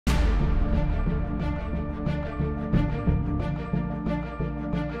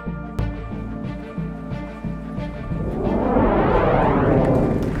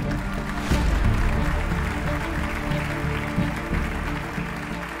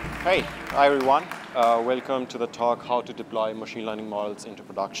Hey, hi everyone. Welcome to the talk, How to Deploy Machine Learning Models into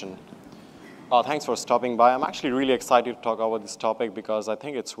Production. Thanks for stopping by. I'm actually really excited to talk about this topic because I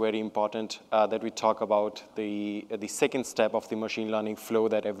think it's very important that we talk about the second step of the machine learning flow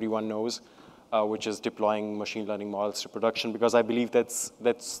that everyone knows, which is deploying machine learning models to production, because I believe that's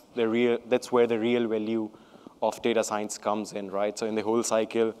where the real value of data science comes in, right? So in the whole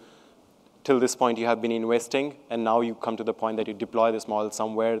cycle, till this point, you have been investing, and now you come to the point that you deploy this model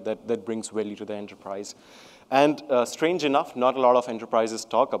somewhere that brings value to the enterprise. And strange enough, not a lot of enterprises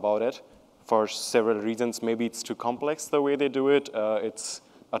talk about it for several reasons. Maybe it's too complex the way they do it. It's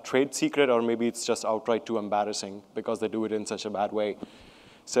a trade secret, or maybe it's just outright too embarrassing because they do it in such a bad way.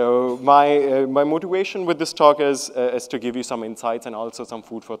 So my motivation with this talk is to give you some insights and also some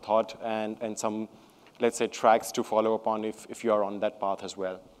food for thought and some, let's say, tracks to follow upon if you are on that path as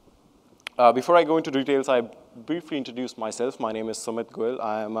well. Before I go into details, I briefly introduce myself. My name is Sumit Goel.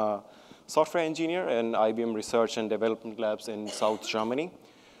 I am a software engineer in IBM Research and Development Labs in South Germany.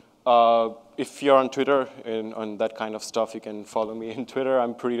 If you're on Twitter on that kind of stuff, you can follow me on Twitter.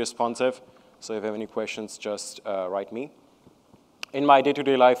 I'm pretty responsive. So if you have any questions, just write me. In my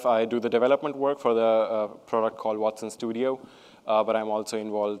day-to-day life, I do the development work for the product called Watson Studio. But I'm also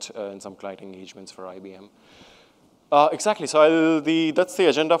involved in some client engagements for IBM. Exactly, so that's the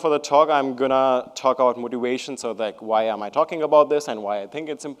agenda for the talk. I'm gonna talk about motivation, so like why am I talking about this and why I think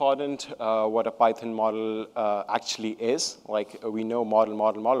it's important, what a Python model actually is. Like we know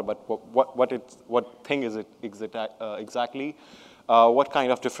model, but what thing is it exactly? What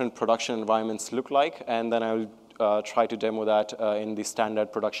kind of different production environments look like, and then I'll try to demo that in the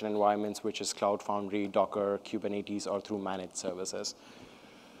standard production environments, which is Cloud Foundry, Docker, Kubernetes, or through managed services.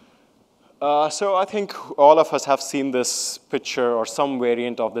 So I think all of us have seen this picture or some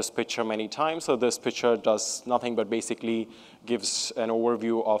variant of this picture many times. So this picture does nothing but basically gives an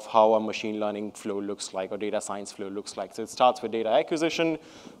overview of how a machine learning flow looks like or data science flow looks like. So it starts with data acquisition,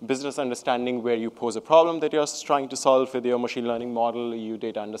 business understanding, where you pose a problem that you're trying to solve with your machine learning model, you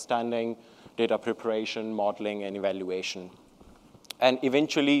data understanding, data preparation, modeling, and evaluation. And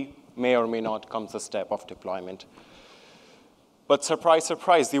eventually, may or may not, comes the step of deployment. But surprise,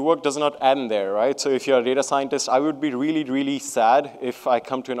 surprise, the work does not end there, right? So if you're a data scientist, I would be really, really sad if I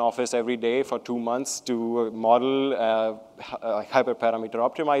come to an office every day for 2 months to model hyperparameter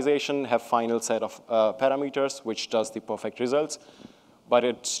optimization, have final set of parameters, which does the perfect results, but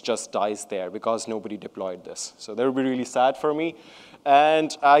it just dies there because nobody deployed this. So that would be really sad for me.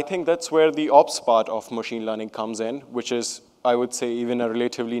 And I think that's where the ops part of machine learning comes in, which is, I would say, even a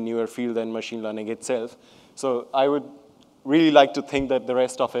relatively newer field than machine learning itself. So I would really like to think that the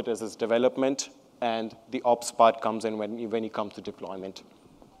rest of it is development, and the ops part comes in when you come to deployment.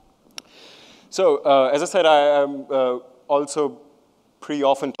 So as I said, I am also pretty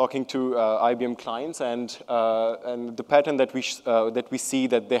often talking to IBM clients, and the pattern that we see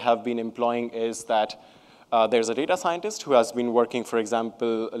that they have been employing is that there's a data scientist who has been working, for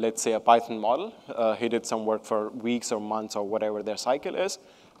example, let's say a Python model. He did some work for weeks or months or whatever their cycle is.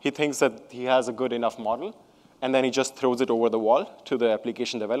 He thinks that he has a good enough model, and then he just throws it over the wall to the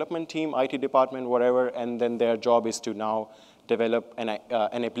application development team, IT department, whatever, and then their job is to now develop an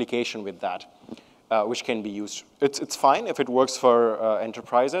application with that, which can be used. It's fine if it works for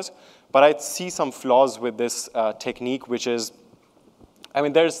enterprises, but I see some flaws with this technique, which is, I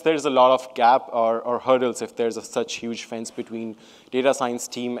mean, there's a lot of gap or hurdles if there's such huge fence between data science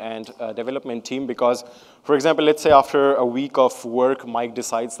team and development team, because, for example, let's say after a week of work, Mike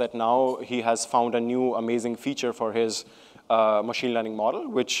decides that now he has found a new amazing feature for his machine learning model,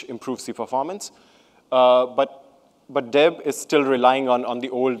 which improves the performance. But Deb is still relying on the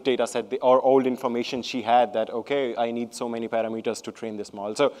old data set or old information she had that, okay, I need so many parameters to train this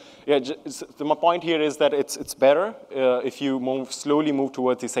model. So yeah, my point here is that it's better if you slowly move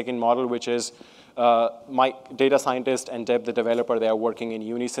towards the second model, which is Mike, data scientist, and Deb, the developer, they are working in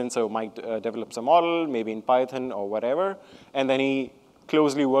unison. So Mike develops a model, maybe in Python or whatever, and then he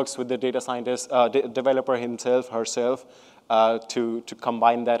closely works with the data scientist, developer himself, herself, to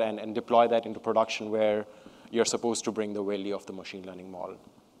combine that and deploy that into production where you're supposed to bring the value of the machine learning model.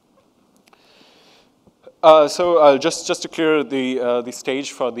 So just to clear the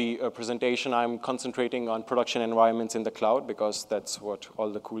stage for the presentation, I'm concentrating on production environments in the cloud because that's what all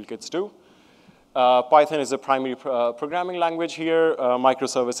the cool kids do. Python is the primary programming language here,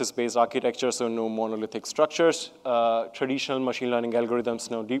 microservices-based architecture, so no monolithic structures. Traditional machine learning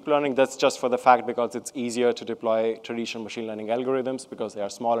algorithms, no deep learning. That's just for the fact because it's easier to deploy traditional machine learning algorithms because they are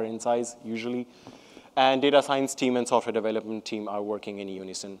smaller in size, usually. And data science team and software development team are working in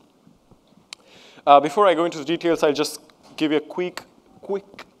unison. Before I go into the details, I'll just give you a quick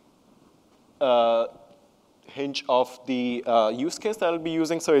hinge of the use case that I'll be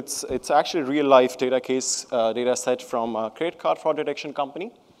using. So it's actually a real-life data set from a credit card fraud detection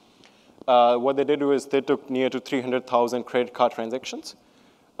company. What they did was they took near to 300,000 credit card transactions.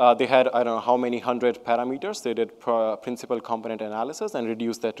 They had, I don't know how many hundred parameters. They did principal component analysis and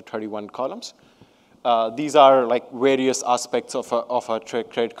reduced that to 31 columns. These are like various aspects of a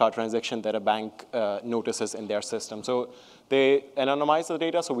credit card transaction that a bank notices in their system. So they anonymize the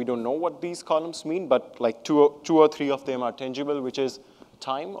data, so we don't know what these columns mean, but like two or three of them are tangible, which is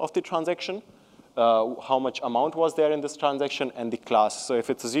time of the transaction, how much amount was there in this transaction, and the class. So if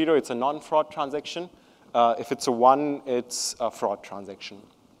it's a 0, it's a non-fraud transaction. If it's a 1, it's a fraud transaction.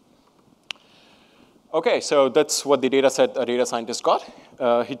 Okay, so that's what the data set a data scientist got.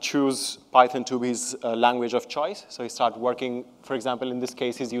 He chose Python to be his language of choice. So he started working, for example, in this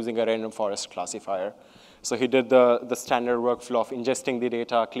case, he's using a random forest classifier. So he did the standard workflow of ingesting the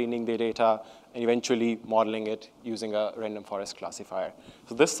data, cleaning the data, and eventually modeling it using a random forest classifier.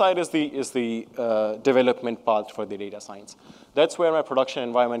 So this side is the development path for the data science. That's where my production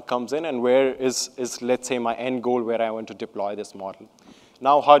environment comes in, and where is let's say, my end goal where I want to deploy this model.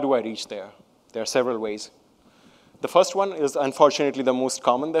 Now, how do I reach there? There are several ways. The first one is, unfortunately, the most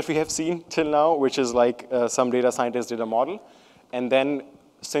common that we have seen till now, which is like some data scientist did a model. And then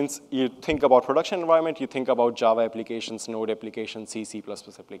since you think about production environment, you think about Java applications, Node applications, C, C++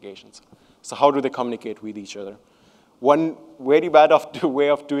 applications. So how do they communicate with each other? One very bad way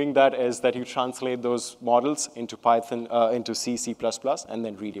of doing that is that you translate those models into Python, into C, C++, and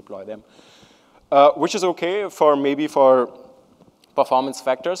then redeploy them, which is okay maybe for performance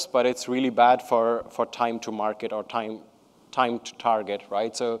factors, but it's really bad for time to market or time to target,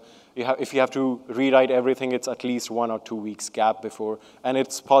 right? So if you have to rewrite everything, it's at least 1 or 2 weeks gap before. And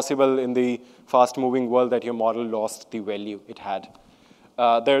it's possible in the fast-moving world that your model lost the value it had.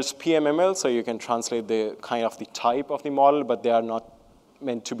 There's PMML, so you can translate the kind of the type of the model, but they are not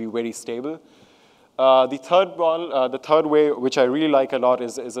meant to be very stable. The third way, which I really like a lot,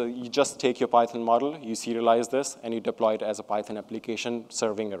 is you just take your Python model, you serialize this, and you deploy it as a Python application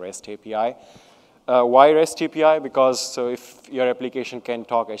serving a REST API. Why REST API? Because so if your application can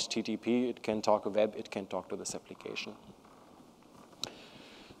talk HTTP, it can talk web, it can talk to this application.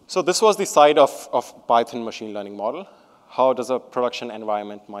 So this was the side of Python machine learning model. How does a production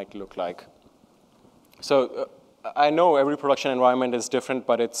environment might look like? So I know every production environment is different,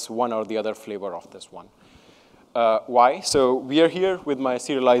 but it's one or the other flavor of this one. Why? So we are here with my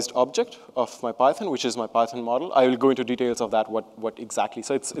serialized object of my Python, which is my Python model. I will go into details of that, what exactly.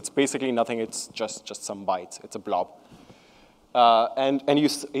 So it's basically nothing. It's just some bytes. It's a blob. And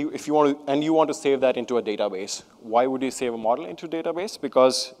you want to save that into a database. Why would you save a model into a database?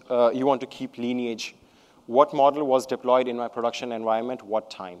 Because you want to keep lineage. What model was deployed in my production environment, what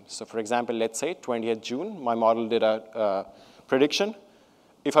time? So for example, let's say 20th June, my model did a prediction.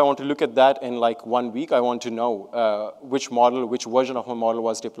 If I want to look at that in like 1 week, I want to know which version of my model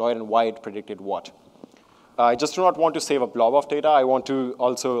was deployed and why it predicted what. I just do not want to save a blob of data. I want to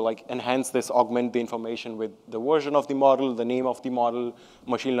also like enhance this, augment the information with the version of the model, the name of the model,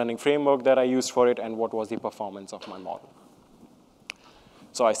 machine learning framework that I used for it, and what was the performance of my model.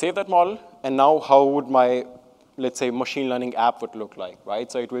 So I save that model, and now how would my, let's say, machine learning app would look like, right?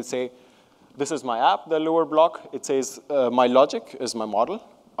 So it will say, this is my app, the lower block. It says my logic is my model.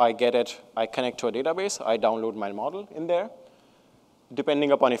 I get it, I connect to a database, I download my model in there.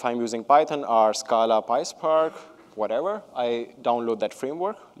 Depending upon if I'm using Python or Scala, PySpark, whatever, I download that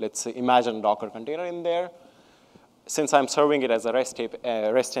framework. Let's say, imagine a Docker container in there. Since I'm serving it as a REST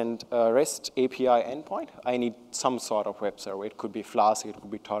API endpoint, I need some sort of web server. It could be Flask, it could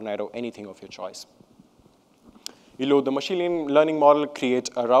be Tornado, anything of your choice. You load the machine learning model, create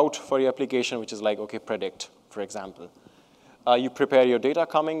a route for your application, which is like, okay, predict, for example. You prepare your data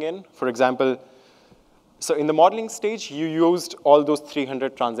coming in. For example, so in the modeling stage, you used all those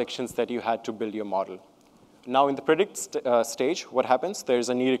 300 transactions that you had to build your model. Now in the predict stage, what happens? There's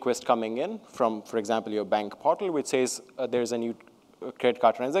a new request coming in from, for example, your bank portal, which says there's a new credit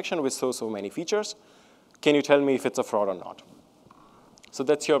card transaction with so many features. Can you tell me if it's a fraud or not? So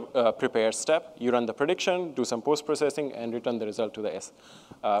that's your prepare step. You run the prediction, do some post-processing, and return the result to the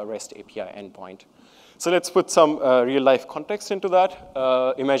REST API endpoint. So let's put some real-life context into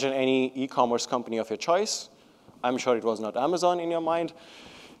that. Imagine any e-commerce company of your choice. I'm sure it was not Amazon in your mind.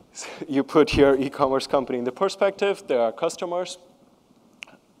 You put your e-commerce company in the perspective. There are customers.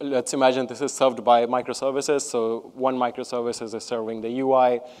 Let's imagine this is served by microservices. So one microservice is serving the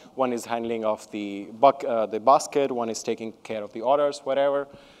UI. One is handling of the basket. One is taking care of the orders, whatever.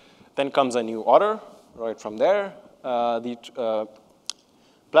 Then comes a new order right from there. The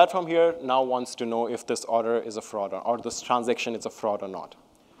Platform here now wants to know if this order is a fraud or this transaction is a fraud or not.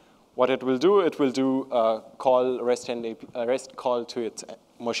 What it will do a REST call to its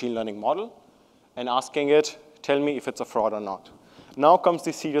machine learning model and asking it, tell me if it's a fraud or not. Now comes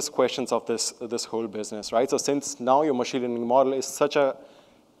the serious questions of this whole business, right? So since now your machine learning model is such a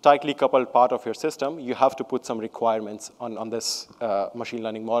tightly coupled part of your system, you have to put some requirements on this machine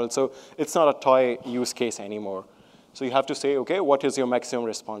learning model. So it's not a toy use case anymore. So you have to say, okay, what is your maximum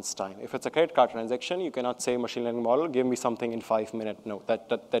response time? If it's a credit card transaction, you cannot say machine learning model, give me something in 5 minutes. No,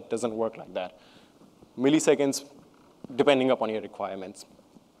 that doesn't work like that. Milliseconds, depending upon your requirements.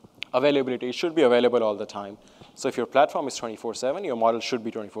 Availability should be available all the time. So if your platform is 24/7, your model should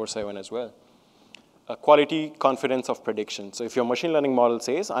be 24/7 as well. Quality, confidence of prediction. So if your machine learning model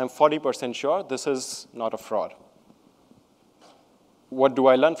says, I'm 40% sure this is not a fraud. What do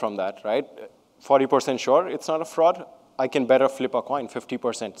I learn from that, right? 40% sure it's not a fraud, I can better flip a coin,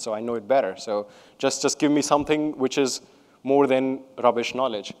 50%, so I know it better. So just give me something which is more than rubbish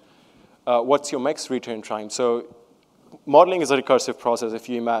knowledge. What's your max return time? So modeling is a recursive process, if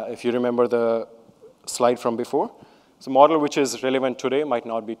you remember the slide from before. So model which is relevant today might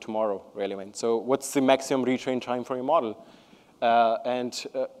not be tomorrow relevant. So what's the maximum retrain time for your model?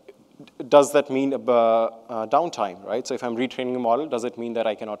 Does that mean downtime, right? So if I'm retraining a model, does it mean that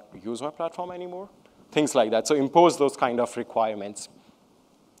I cannot use my platform anymore? Things like that. So impose those kind of requirements.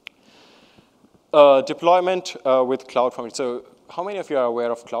 Deployment with Cloud Foundry. So how many of you are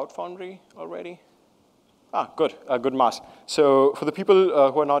aware of Cloud Foundry already? Good, good match. So for the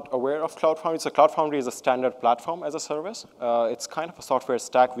people who are not aware of Cloud Foundry, so Cloud Foundry is a standard platform as a service. It's kind of a software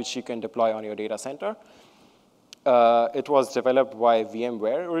stack which you can deploy on your data center. It was developed by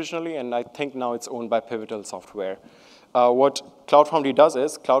VMware originally, and I think now it's owned by Pivotal Software. What Cloud Foundry does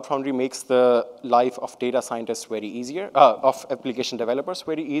is, Cloud Foundry makes the life of data scientists very easier, of application developers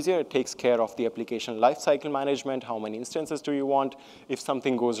very easier. It takes care of the application lifecycle management. How many instances do you want? If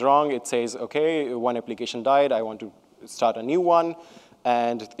something goes wrong, it says, okay, one application died, I want to start a new one.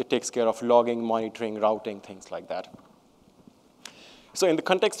 And it takes care of logging, monitoring, routing, things like that. So in the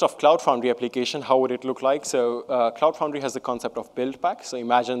context of Cloud Foundry application, how would it look like? So Cloud Foundry has the concept of build pack. So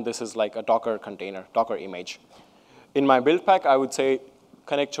imagine this is like a Docker container, Docker image. In my build pack, I would say,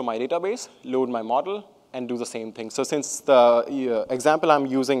 connect to my database, load my model, and do the same thing. So since the example I'm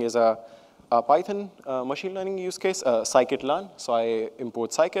using is a Python machine learning use case, Scikit-learn. So I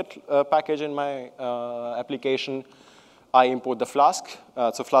import Scikit package in my application. I import the Flask.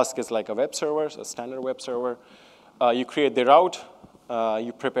 So Flask is like a web server, so a standard web server. You create the route.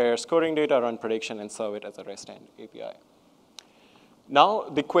 You prepare scoring data, run prediction, and serve it as a REST API. Now,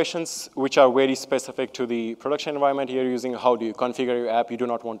 the questions which are very specific to the production environment here, using how do you configure your app. You do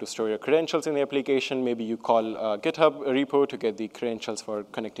not want to store your credentials in the application. Maybe you call GitHub repo to get the credentials for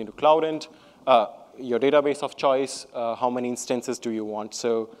connecting to CloudEnt. Your database of choice, how many instances do you want?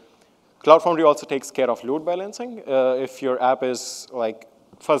 So Cloud Foundry also takes care of load balancing. If your app is like,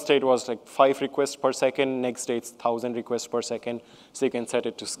 first day it was like 5 requests per second, next day it's 1,000 requests per second. So you can set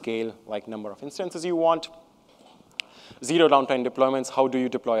it to scale like number of instances you want. Zero downtime deployments, how do you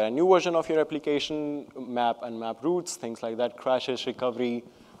deploy a new version of your application, map and map routes, things like that, crashes, recovery,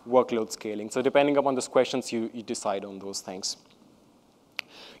 workload scaling. So depending upon those questions, you decide on those things.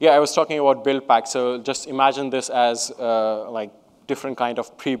 Yeah, I was talking about build pack. So just imagine this as like different kind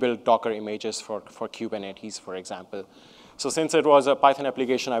of pre-built Docker images for Kubernetes, for example. So since it was a Python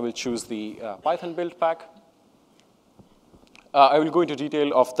application, I will choose the Python build pack. I will go into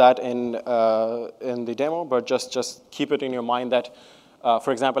detail of that in the demo, but just keep it in your mind that,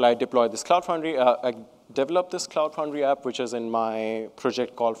 for example, I deployed this Cloud Foundry. I developed this Cloud Foundry app, which is in my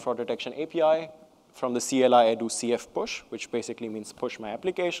project called Fraud Detection API. From the CLI, I do CF push, which basically means push my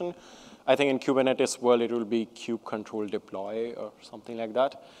application. I think in Kubernetes world, it will be kube control deploy or something like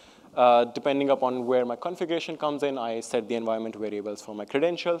that. Depending upon where my configuration comes in, I set the environment variables for my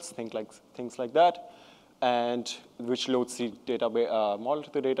credentials, things like that, and which loads the database model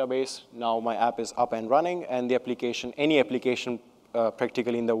to the database. Now my app is up and running, and the application, any application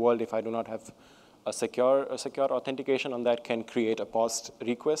practically in the world, if I do not have a secure authentication on that, can create a post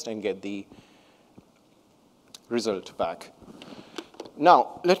request and get the result back.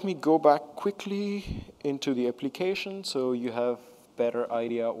 Now, let me go back quickly into the application so you have better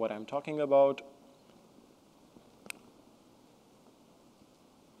idea what I'm talking about.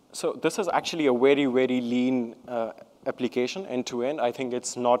 So this is actually a very, very lean application, end-to-end. I think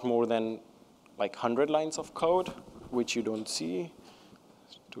it's not more than like 100 lines of code, which you don't see.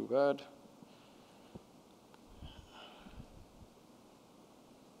 It's too bad.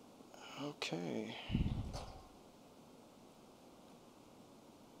 Okay.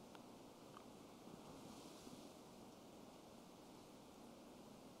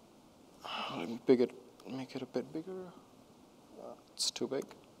 make it a bit bigger. It's too big.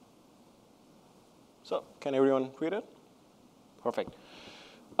 So can everyone read it? Perfect.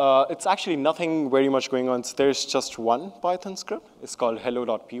 It's actually nothing very much going on. So there's just one Python script. It's called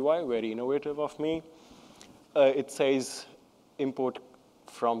hello.py, very innovative of me. It says import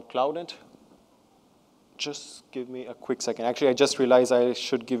from Cloudant. Just give me a quick second. Actually, I just realized I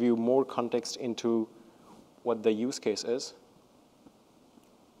should give you more context into what the use case is.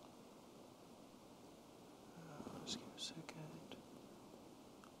 Just give me a second.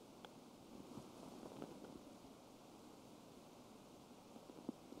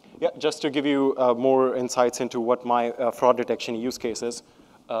 Yeah, just to give you more insights into what my fraud detection use case is.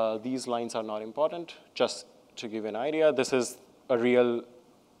 These lines are not important. Just to give you an idea, this is a real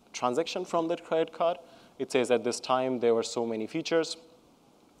transaction from that credit card. It says at this time there were so many features.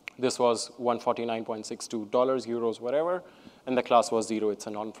 This was $149.62, euros, whatever, and the class was 0. It's a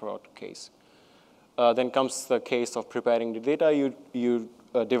non-fraud case. Then comes the case of preparing the data. You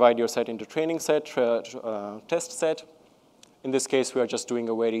divide your set into training set, test set. In this case, we are just doing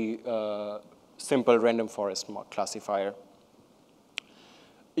a very simple random forest classifier.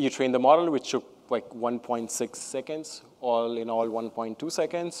 You train the model, which took like 1.6 seconds, all in all 1.2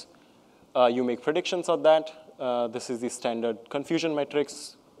 seconds. You make predictions of that. This is the standard confusion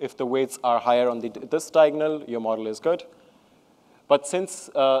matrix. If the weights are higher on this diagonal, your model is good. But since,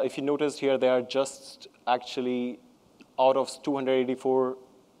 if you noticed here, they are just actually out of 284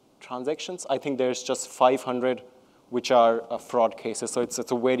 transactions, I think there's just 500 which are fraud cases. So it's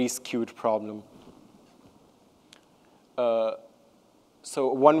a very skewed problem.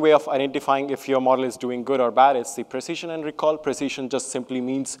 So one way of identifying if your model is doing good or bad is the precision and recall. Precision just simply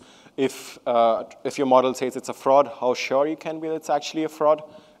means if your model says it's a fraud, how sure you can be that it's actually a fraud.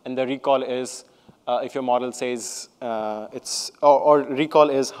 And the recall is if your model says or recall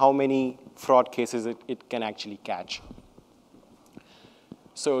is how many fraud cases it can actually catch.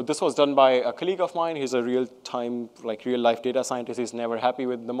 So this was done by a colleague of mine. He's a real-time, like real-life data scientist. He's never happy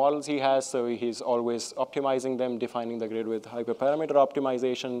with the models he has, so he's always optimizing them, defining the grid with hyperparameter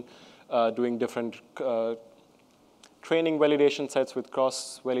optimization, doing different training validation sets with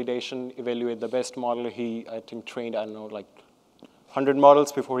cross-validation, evaluate the best model. He, I think, trained, I don't know, like 100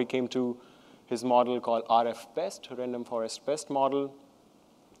 models before he came to his model called RF Best, Random Forest Best model.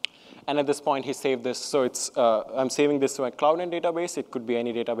 And at this point, he saved this. So it's, I'm saving this to a Cloudant database. It could be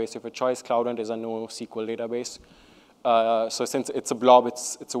any database of a choice. Cloudant is a NoSQL database. So since it's a blob,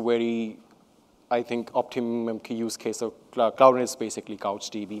 it's a very, I think, optimum key use case. So Cloudant is basically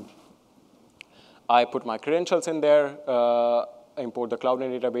CouchDB. I put my credentials in there, import the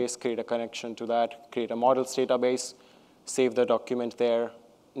Cloudant database, create a connection to that, create a models database, save the document there,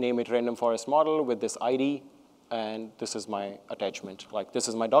 name it random forest model with this ID. And this is my attachment. Like, this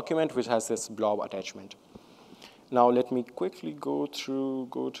is my document, which has this blob attachment. Now, let me quickly go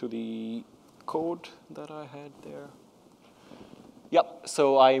to the code that I had there. Yep,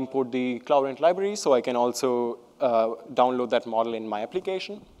 so I import the Cloudant library, so I can also download that model in my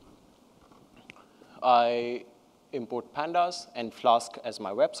application. I import pandas and Flask as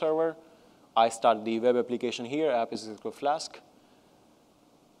my web server. I start the web application here, app is equal to Flask.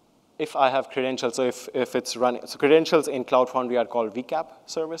 If I have credentials, so if it's running, so credentials in Cloud Foundry are called VCAP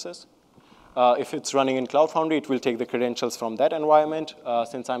services. If it's running in Cloud Foundry, it will take the credentials from that environment.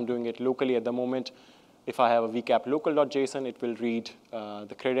 Since I'm doing it locally at the moment, if I have a VCAP local.json, it will read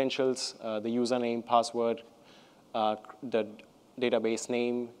the credentials, the username, password, the database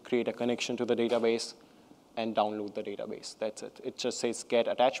name, create a connection to the database, and download the database. That's it. It just says get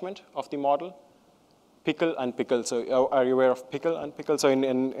attachment of the model. Pickle and pickle. So are you aware of pickle and pickle? So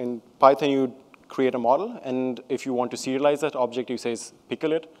in Python, you create a model. And if you want to serialize that object, you say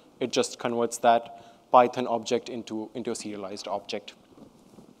pickle it. It just converts that Python object into a serialized object.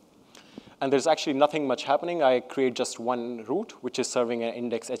 And there's actually nothing much happening. I create just one route, which is serving an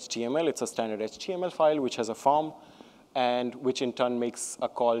index.html. It's a standard HTML file, which has a form, and which in turn makes a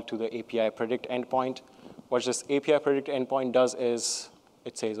call to the API predict endpoint. What this API predict endpoint does is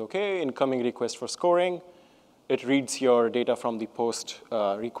it says, OK, incoming request for scoring. It reads your data from the post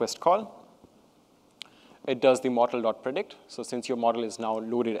request call. It does the model.predict. So since your model is now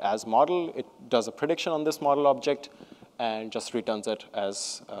loaded as model, it does a prediction on this model object and just returns it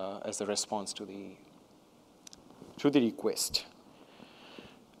as a response to the request.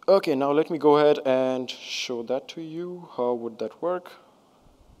 OK, now let me go ahead and show that to you. How would that work?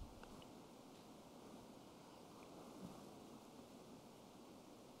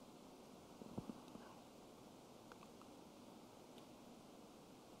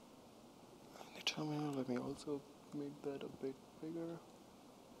 Let me also make that a bit bigger.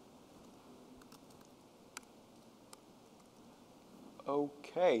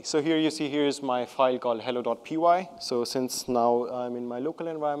 Okay, so here you see, here's my file called hello.py. So since now I'm in my local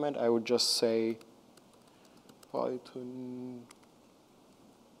environment, I would just say Python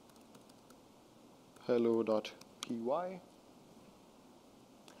hello.py.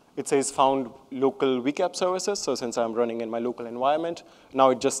 It says found local VCAP services. So since I'm running in my local environment, now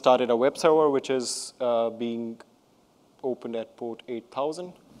it just started a web server, which is being opened at port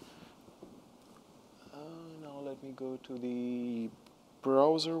 8000. Now let me go to the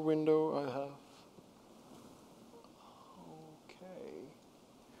browser window I have. Okay.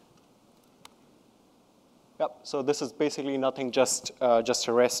 Yep, so this is basically nothing, just a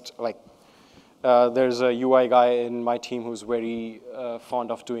REST. Like, there's a UI guy in my team who's very fond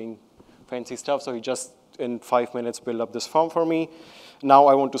of doing fancy stuff, so he just, in 5 minutes, built up this form for me. Now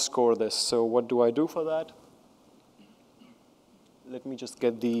I want to score this, so what do I do for that? Let me just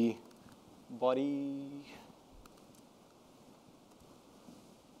get the body.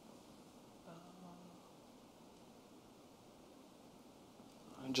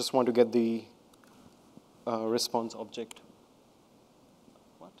 I just want to get the response object.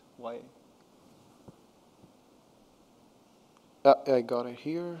 What? Why? I got it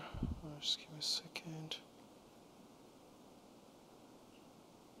here. Just give me a second.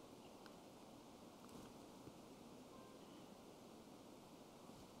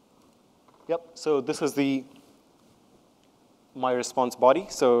 Yep, so this is my response body.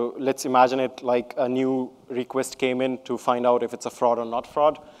 So let's imagine it like a new request came in to find out if it's a fraud or not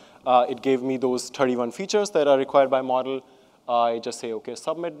fraud. It gave me those 31 features that are required by model. I just say, OK,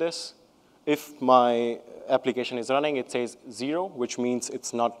 submit this. If my application is running, it says 0, which means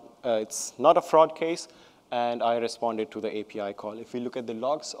it's not a fraud case. And I responded to the API call. If we look at the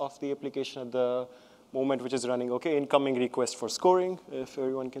logs of the application at the moment which is running, OK, incoming request for scoring, if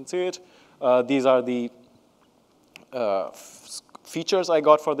everyone can see it. These are the features I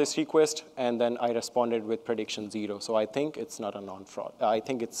got for this request, and then I responded with prediction 0. So I think it's not a non-fraud. I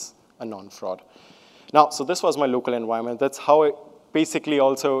think it's a non-fraud. Now, so this was my local environment. That's how basically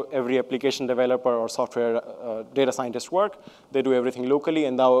also every application developer or software data scientist work. They do everything locally,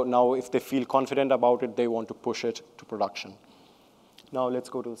 and now if they feel confident about it, they want to push it to production. Now let's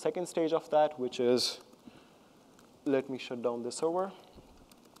go to the second stage of that, which is, let me shut down the server.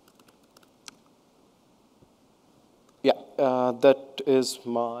 Yeah, that is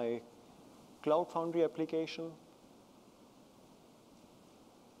my Cloud Foundry application.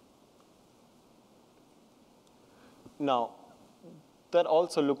 Now, that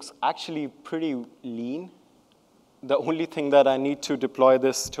also looks actually pretty lean. The only thing that I need to deploy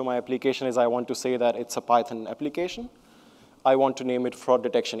this to my application is I want to say that it's a Python application. I want to name it Fraud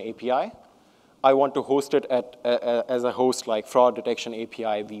Detection API. I want to host it as a host like Fraud Detection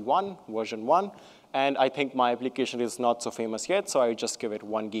API v1, version 1. And I think my application is not so famous yet, so I just give it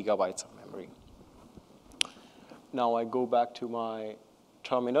 1 gigabyte of memory. Now I go back to my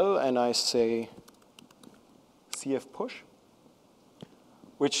terminal, and I say cf push,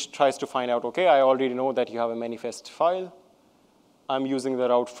 which tries to find out, OK, I already know that you have a manifest file. I'm using the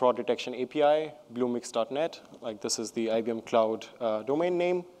route fraud detection API, bluemix.net. Like, this is the IBM Cloud domain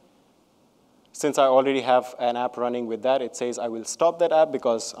name. Since I already have an app running with that, it says I will stop that app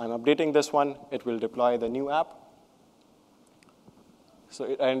because I'm updating this one. It will deploy the new app. So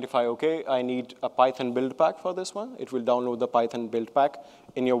it identify, OK, I need a Python build pack for this one. It will download the Python build pack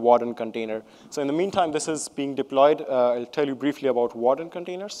in your Warden container. So in the meantime, this is being deployed. I'll tell you briefly about Warden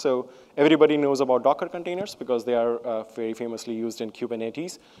containers. So everybody knows about Docker containers because they are very famously used in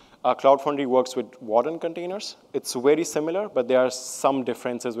Kubernetes. Cloud Foundry works with Warden containers. It's very similar, but there are some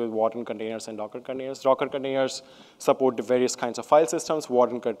differences with Warden containers and Docker containers. Docker containers support the various kinds of file systems.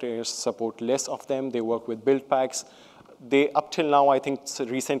 Warden containers support less of them. They work with build packs. Up till now, I think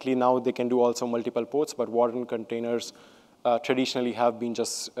recently now, they can do also multiple ports, but Warden containers traditionally have been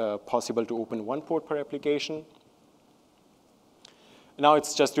just possible to open 1 port per application. Now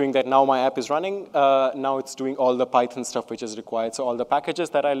it's just doing that. Now my app is running. Now it's doing all the Python stuff which is required. So all the packages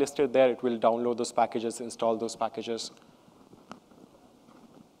that I listed there, it will download those packages, install those packages.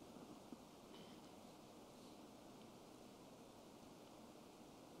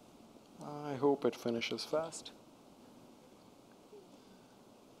 I hope it finishes fast.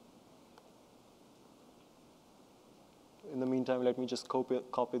 In the meantime, let me just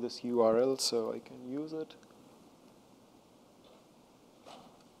copy this URL so I can use it.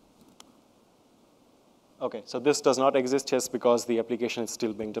 OK, so this does not exist just because the application is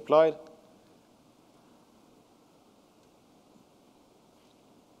still being deployed.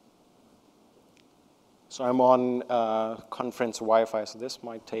 So I'm on conference Wi-Fi, so this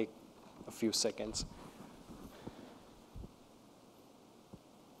might take a few seconds.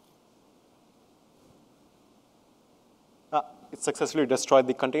 successfully destroyed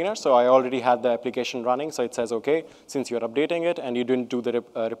the container. So I already had the application running. So it says, OK, since you're updating it and you didn't do the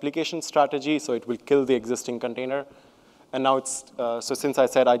replication strategy, so it will kill the existing container. And now it's, so since I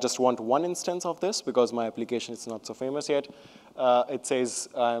said I just want one instance of this because my application is not so famous yet, it says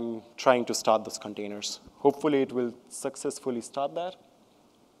I'm trying to start those containers. Hopefully it will successfully start that.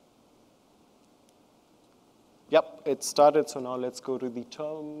 Yep, it started. So now let's go to the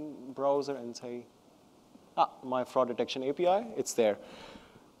term browser and say, my fraud detection API, it's there.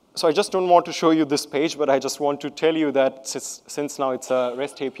 So I just don't want to show you this page, but I just want to tell you that since now it's a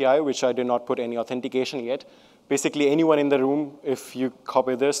REST API, which I did not put any authentication yet, basically anyone in the room, if you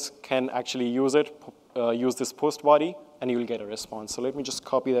copy this, can actually use it, use this post body, and you'll get a response. So let me just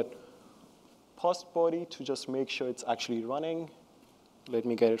copy that post body to just make sure it's actually running. Let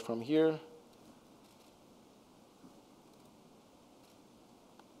me get it from here.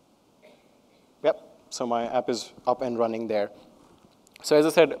 Yep, so my app is up and running there. So as I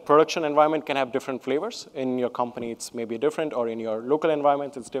said, production environment can have different flavors. In your company, it's maybe different, or in your local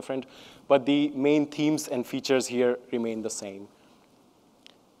environment, it's different. But the main themes and features here remain the same.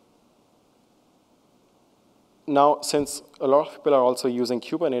 Now, since a lot of people are also using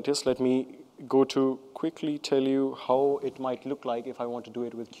Kubernetes, let me go to quickly tell you how it might look like if I want to do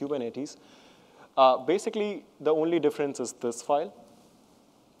it with Kubernetes. Basically, the only difference is this file.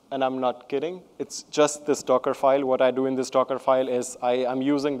 And I'm not kidding. It's just this Docker file. What I do in this Docker file is I'm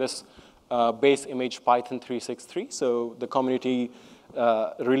using this base image Python 363. So the community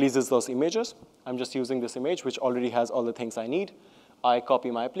releases those images. I'm just using this image, which already has all the things I need. I copy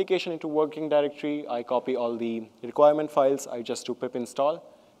my application into working directory. I copy all the requirement files. I just do pip install,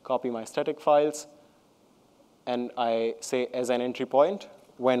 copy my static files. And I say, as an entry point,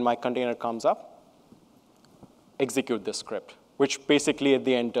 when my container comes up, execute this script, which basically at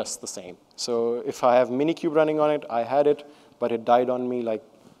the end does the same. So if I have Minikube running on it, I had it, but it died on me like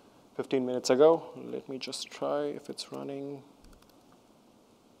 15 minutes ago. Let me just try if it's running.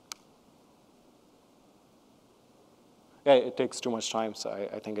 Yeah, it takes too much time, so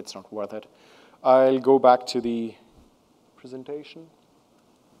I think it's not worth it. I'll go back to the presentation.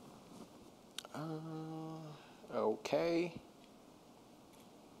 OK.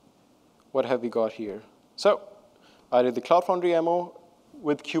 What have we got here? So I did the Cloud Foundry MO.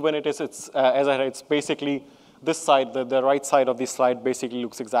 With Kubernetes, it's, as I said, it's basically this side, the right side of the slide basically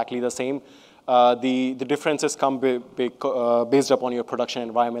looks exactly the same. The differences come based upon your production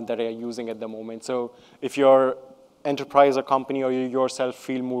environment that you're using at the moment. So if your enterprise or company or you yourself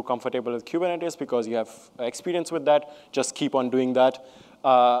feel more comfortable with Kubernetes because you have experience with that, just keep on doing that.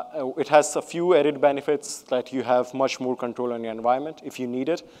 It has a few added benefits that you have much more control on your environment if you need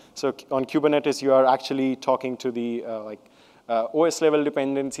it. So on Kubernetes, you are actually talking to the OS level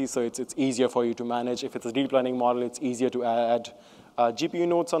dependencies, so it's easier for you to manage. If it's a deep learning model, it's easier to add GPU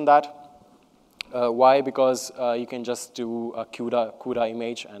nodes on that. Why? Because you can just do a CUDA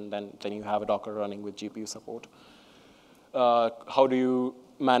image, and then you have a Docker running with GPU support. How do you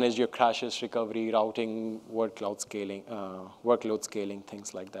manage your crashes, recovery, routing, workload scaling,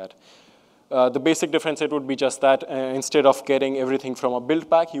 things like that. The basic difference, it would be just that instead of getting everything from a build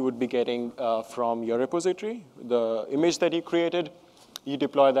pack, you would be getting from your repository, the image that you created. You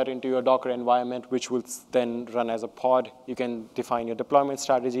deploy that into your Docker environment, which will then run as a pod. You can define your deployment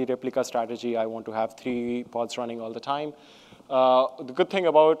strategy, replica strategy. I want to have 3 pods running all the time. The good thing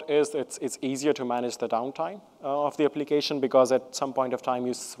about is it's easier to manage the downtime of the application because at some point of time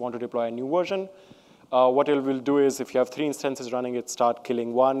you want to deploy a new version. What it will do is if you have 3 instances running, it start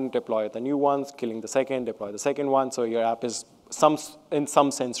killing one, deploy the new ones, killing the second, deploy the second one. So your app is in some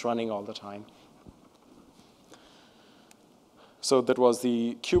sense running all the time. So that was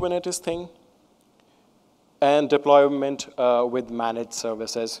the Kubernetes thing. And deployment with managed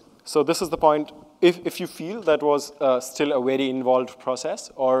services. So this is the point. If you feel that was still a very involved process,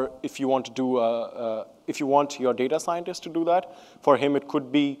 or if you want to do, if you want your data scientist to do that, for him it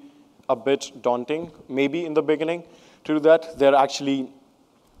could be a bit daunting, maybe in the beginning, to do that. There are actually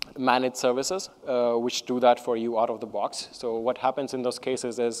managed services which do that for you out of the box. So what happens in those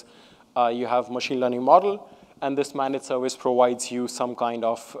cases is you have machine learning model, and this managed service provides you some kind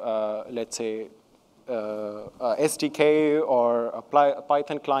of, let's say, SDK or a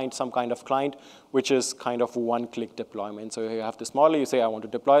Python client, some kind of client, which is kind of one-click deployment. So you have this model, you say, I want to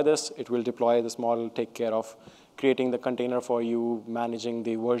deploy this. It will deploy this model, take care of creating the container for you, managing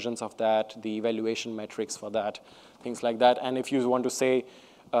the versions of that, the evaluation metrics for that, things like that. And if you want to say,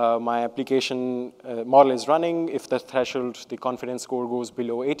 my application model is running, if the threshold, the confidence score goes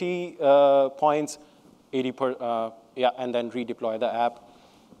below 80 points, 80 per, and then redeploy the app.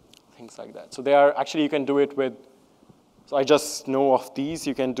 Things like that. So they are actually, you can do it with So I just know of these.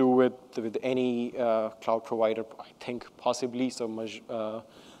 You can do with any cloud provider, I think, possibly. So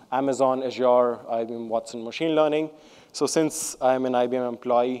Amazon, Azure, IBM Watson Machine Learning. So since I'm an IBM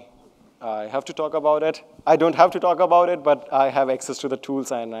employee, I have to talk about it. I don't have to talk about it, but I have access to the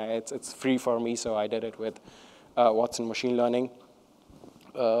tools, and it's free for me, so I did it with Watson Machine Learning.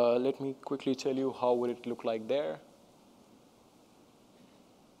 Let me quickly tell you how would it look like there.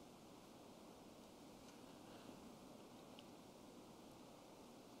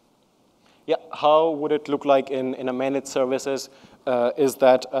 Yeah, how would it look like in a managed services is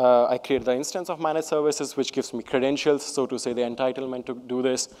that I create the instance of managed services, which gives me credentials, so to say the entitlement to do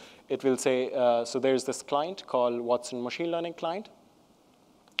this. It will say, so there's this client called Watson Machine Learning client.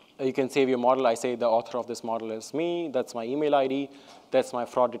 You can save your model. I say the author of this model is me. That's my email ID. That's my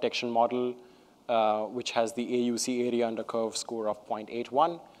fraud detection model, which has the AUC area under curve score of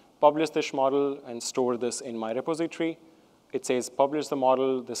 0.81. Publish this model and store this in my repository. It says publish the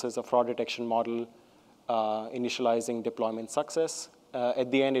model. This is a fraud detection model, initializing deployment success.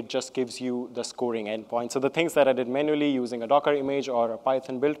 At the end, it just gives you the scoring endpoint. So the things that I did manually using a Docker image or a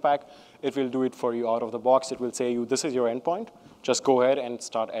Python build pack, it will do it for you out of the box. It will say you, this is your endpoint. Just go ahead and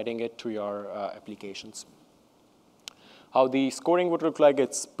start adding it to your applications. How the scoring would look like,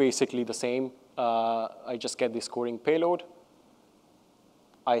 it's basically the same. I just get the scoring payload.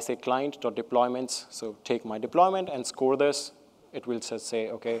 I say client.deployments, so take my deployment and score this. It will just say,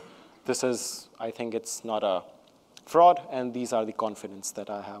 okay, this is, I think it's not a fraud, and these are the confidence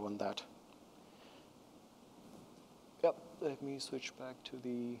that I have on that. Yep, let me switch back to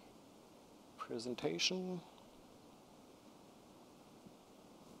the presentation.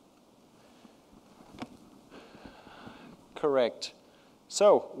 Correct.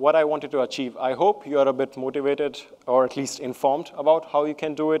 So what I wanted to achieve, I hope you are a bit motivated or at least informed about how you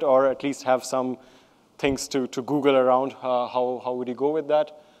can do it, or at least have some things to Google around how would you go with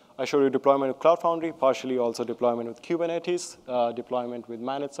that. I showed you deployment with Cloud Foundry, partially also deployment with Kubernetes, deployment with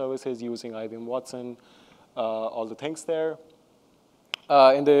managed services using IBM Watson, all the things there.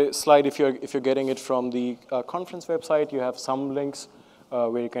 In the slide, if you're getting it from the conference website, you have some links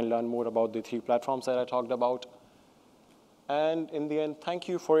where you can learn more about the 3 platforms that I talked about. And in the end, thank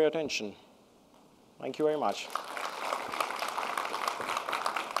you for your attention. Thank you very much.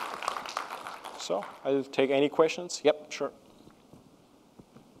 So I'll take any questions. Yep, sure.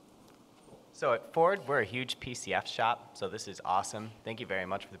 So at Ford, we're a huge PCF shop, so this is awesome. Thank you very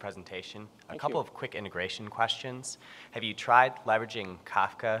much for the presentation. A couple of quick integration questions. Have you tried leveraging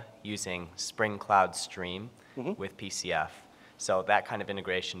Kafka using Spring Cloud Stream with PCF? So that kind of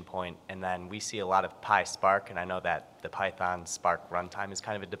integration point, and then we see a lot of PySpark, and I know that the Python Spark runtime is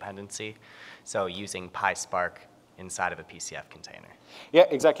kind of a dependency. So using PySpark inside of a PCF container. Yeah,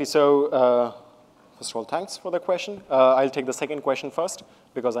 exactly. So first of all, thanks for the question. I'll take the second question first,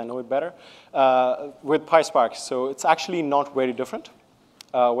 because I know it better. With PySpark, so it's actually not very different.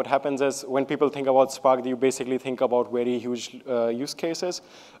 What happens is when people think about Spark, you basically think about very huge use cases.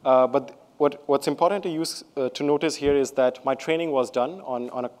 But what's important to notice here is that my training was done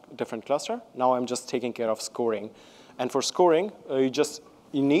on a different cluster. Now I'm just taking care of scoring. And for scoring,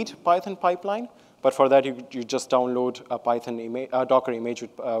 you need Python pipeline. But for that, you just download a Python image, a Docker image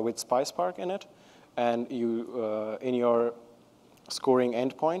with PySpark in it. And you, in your scoring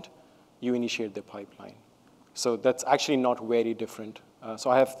endpoint, you initiate the pipeline. So that's actually not very different.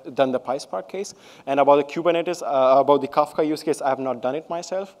 So I have done the PySpark case. And about the Kubernetes, about the Kafka use case, I have not done it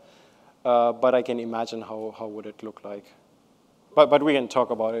myself. But I can imagine how would it look like. But we can talk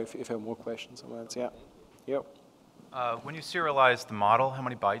about it if you have more questions. Yeah. Yep. When you serialize the model, how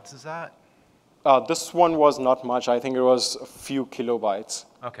many bytes is that? This one was not much. I think it was a few kilobytes.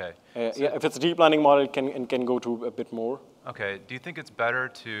 Okay. Yeah, if it's a deep learning model, it can go to a bit more. Okay. Do you think it's better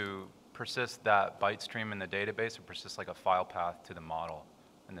to persist that byte stream in the database or persist like a file path to the model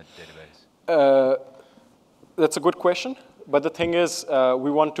in the database? That's a good question. But the thing is, we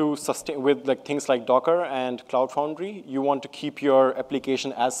want to sustain with things like Docker and Cloud Foundry. You want to keep your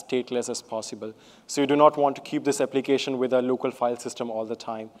application as stateless as possible. So you do not want to keep this application with a local file system all the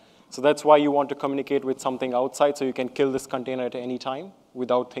time. So that's why you want to communicate with something outside, so you can kill this container at any time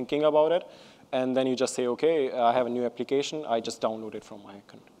without thinking about it. And then you just say, OK, I have a new application. I just download it from my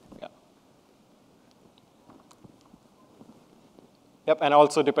account. Yeah. Yep, and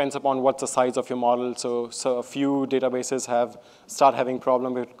also depends upon what's the size of your model. So a few databases start having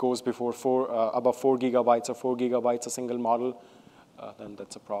problem if it goes above 4 gigabytes or 4 gigabytes a single model. Then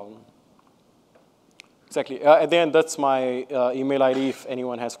that's a problem. Exactly. At the end, that's my email ID. If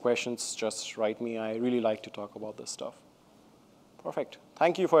anyone has questions, just write me. I really like to talk about this stuff. Perfect.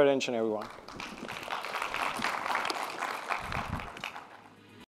 Thank you for your attention, everyone.